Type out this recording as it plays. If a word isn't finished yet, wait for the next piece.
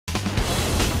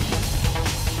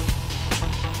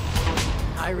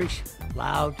Irish,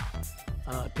 loud,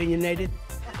 opinionated.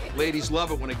 Ladies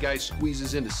love it when a guy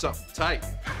squeezes into something tight.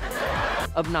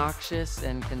 Obnoxious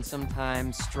and can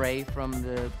sometimes stray from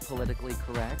the politically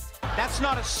correct. That's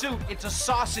not a suit, it's a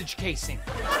sausage casing.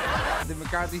 The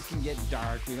McCarthys can get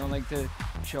dark. We don't like to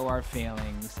show our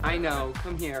feelings. I know,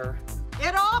 come here.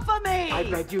 Get off of me! I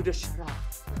beg you to shut up.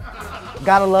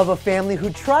 Gotta love a family who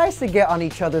tries to get on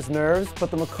each other's nerves, but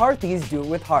the McCarthys do it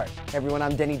with heart. Hey everyone,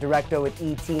 I'm Denny Directo with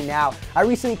ET Now. I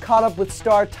recently caught up with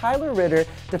star Tyler Ritter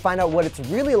to find out what it's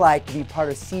really like to be part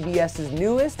of CBS's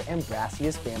newest and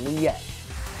brassiest family yet.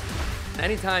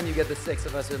 Anytime you get the 6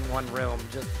 of us in one room,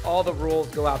 just all the rules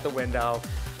go out the window.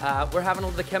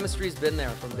 The chemistry's been there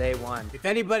from day one. If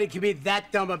anybody can be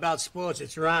that dumb about sports,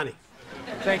 it's Ronnie.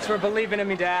 Thanks for believing in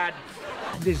me, Dad.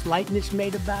 There's lightness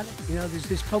made about it. You know, there's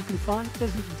this poking fun.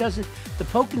 The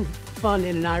poking fun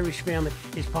in an Irish family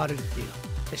is part of the deal,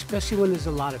 especially when there's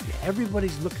a lot of you.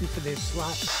 Everybody's looking for their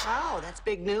slot. Wow, that's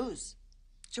big news.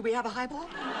 Should we have a highball?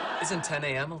 Isn't 10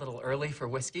 a.m. a little early for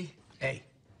whiskey? Hey,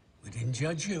 we didn't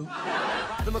judge you.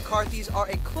 The McCarthys are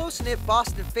a close-knit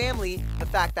Boston family. The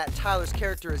fact that Tyler's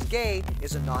character is gay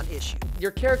is a non-issue.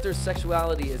 Your character's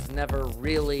sexuality is never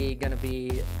really gonna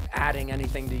be adding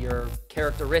anything to your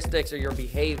characteristics or your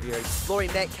behavior. Laurie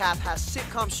Metcalf has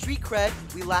sitcom street cred.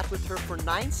 We laughed with her for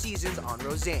 9 seasons on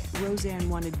Roseanne. Roseanne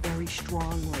wanted very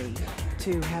strongly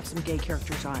to have some gay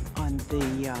characters on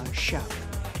the show.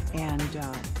 And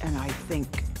I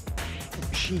think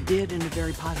she did in a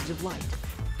very positive light.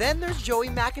 Then there's Joey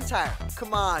McIntyre.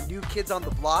 Come on, new kids on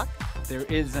the block. There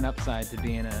is an upside to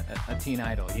being a teen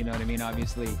idol, you know what I mean?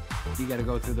 Obviously, you got to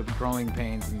go through the growing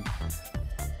pains, and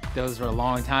those were a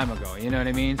long time ago, you know what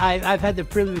I mean? I've had the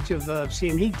privilege of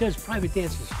seeing, he does private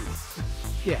dances for me.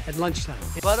 Yeah, at lunchtime.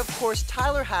 But of course,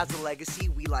 Tyler has a legacy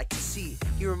we like to see.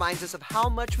 He reminds us of how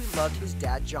much we loved his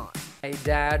dad, John. My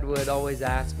dad would always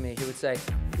ask me, he would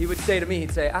say to me,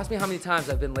 ask me how many times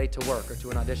I've been late to work or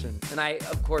to an audition. And I,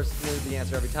 of course, knew the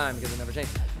answer every time because it never changed.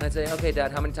 And I'd say, okay,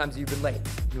 Dad, how many times have you been late?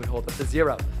 He would hold up the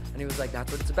 0. And he was like,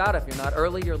 that's what it's about. If you're not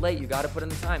early, you're late. You got to put in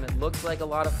the time. It looks like a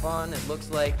lot of fun. It looks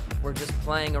like we're just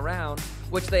playing around,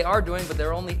 which they are doing, but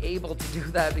they're only able to do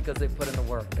that because they put in the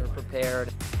work. They're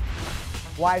prepared.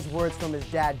 Wise words from his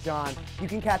dad, John. You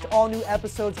can catch all new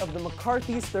episodes of The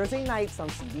McCarthys Thursday nights on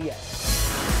CBS.